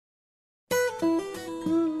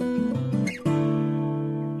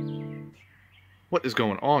What is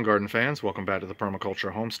going on, garden fans? Welcome back to the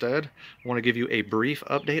Permaculture Homestead. I want to give you a brief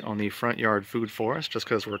update on the front yard food forest just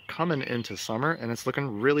because we're coming into summer and it's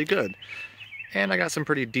looking really good. And I got some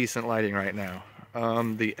pretty decent lighting right now.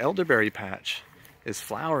 The elderberry patch is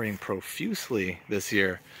flowering profusely this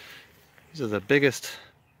year. These are the biggest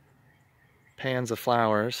pans of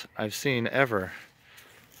flowers I've seen ever.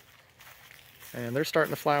 And they're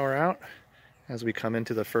starting to flower out as we come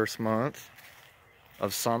into the first month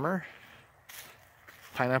of summer.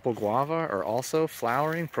 Pineapple guava are also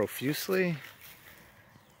flowering profusely.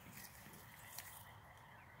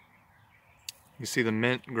 You see the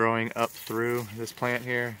mint growing up through this plant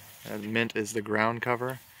here. And mint is the ground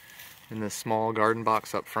cover in this small garden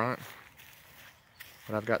box up front.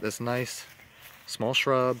 But I've got this nice small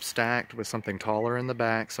shrub stacked with something taller in the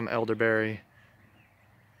back, some elderberry.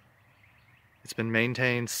 It's been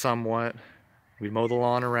maintained somewhat. We mow the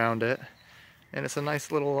lawn around it. And it's a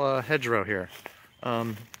nice little hedgerow here.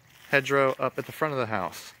 Hedgerow up at the front of the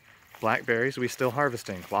house. Blackberries, we still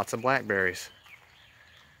harvesting. Lots of blackberries.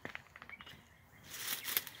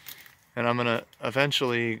 And I'm gonna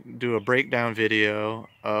eventually do a breakdown video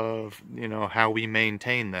of, how we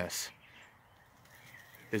maintain this.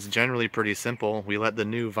 It's generally pretty simple. We let the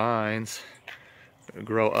new vines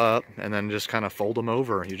grow up and then just kind of fold them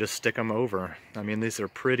over. You just stick them over. I mean, these are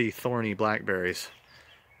pretty thorny blackberries.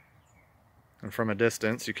 And from a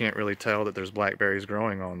distance, you can't really tell that there's blackberries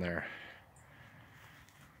growing on there.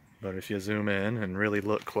 But if you zoom in and really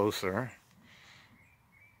look closer,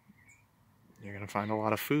 you're going to find a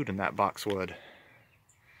lot of food in that boxwood.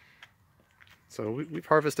 So we've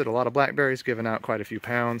harvested a lot of blackberries, given out quite a few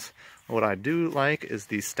pounds. What I do like is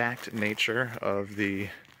the stacked nature of the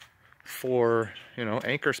four,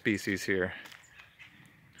 anchor species here.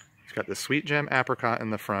 It's got the sweet gem apricot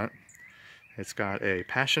in the front. It's got a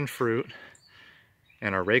passion fruit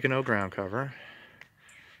and oregano ground cover.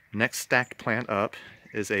 Next stacked plant up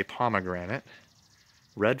is a pomegranate.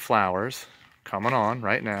 Red flowers coming on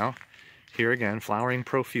right now. Here again, flowering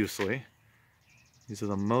profusely. These are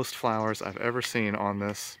the most flowers I've ever seen on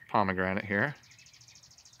this pomegranate here.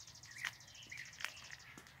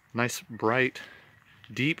 Nice bright,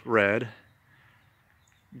 deep red.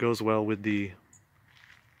 Goes well with the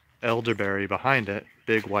elderberry behind it.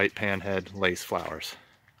 Big white panhead lace flowers.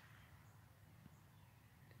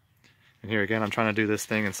 And here again, I'm trying to do this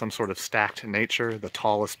thing in some sort of stacked nature. The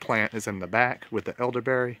tallest plant is in the back with the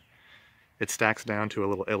elderberry. It stacks down to a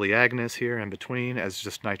little elaeagnus here in between as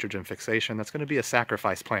just nitrogen fixation. That's going to be a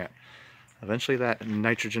sacrifice plant. Eventually that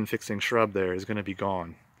nitrogen fixing shrub there is going to be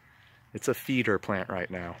gone. It's a feeder plant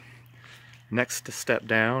right now. Next step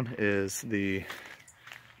down is the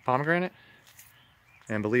pomegranate.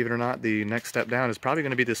 And believe it or not, the next step down is probably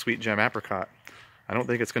going to be the sweet gem apricot. I don't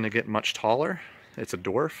think it's going to get much taller. It's a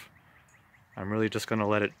dwarf. I'm really just going to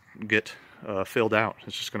let it get filled out.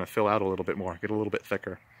 It's just going to fill out a little bit more, get a little bit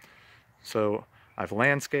thicker. So I've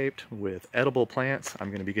landscaped with edible plants. I'm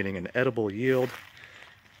going to be getting an edible yield.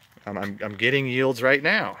 I'm getting yields right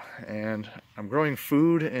now, and I'm growing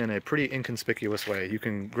food in a pretty inconspicuous way. You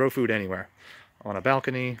can grow food anywhere. On a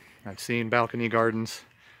balcony. I've seen balcony gardens.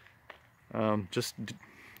 Just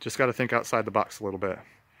got to think outside the box a little bit.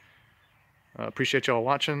 Appreciate y'all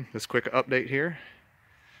watching this quick update here.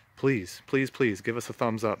 Please, please, please give us a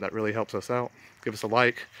thumbs up. That really helps us out. Give us a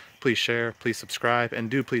like. Please share. Please subscribe. And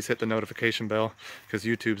do please hit the notification bell, because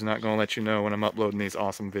YouTube's not going to let you know when I'm uploading these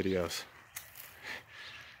awesome videos.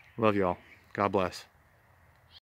 Love y'all. God bless.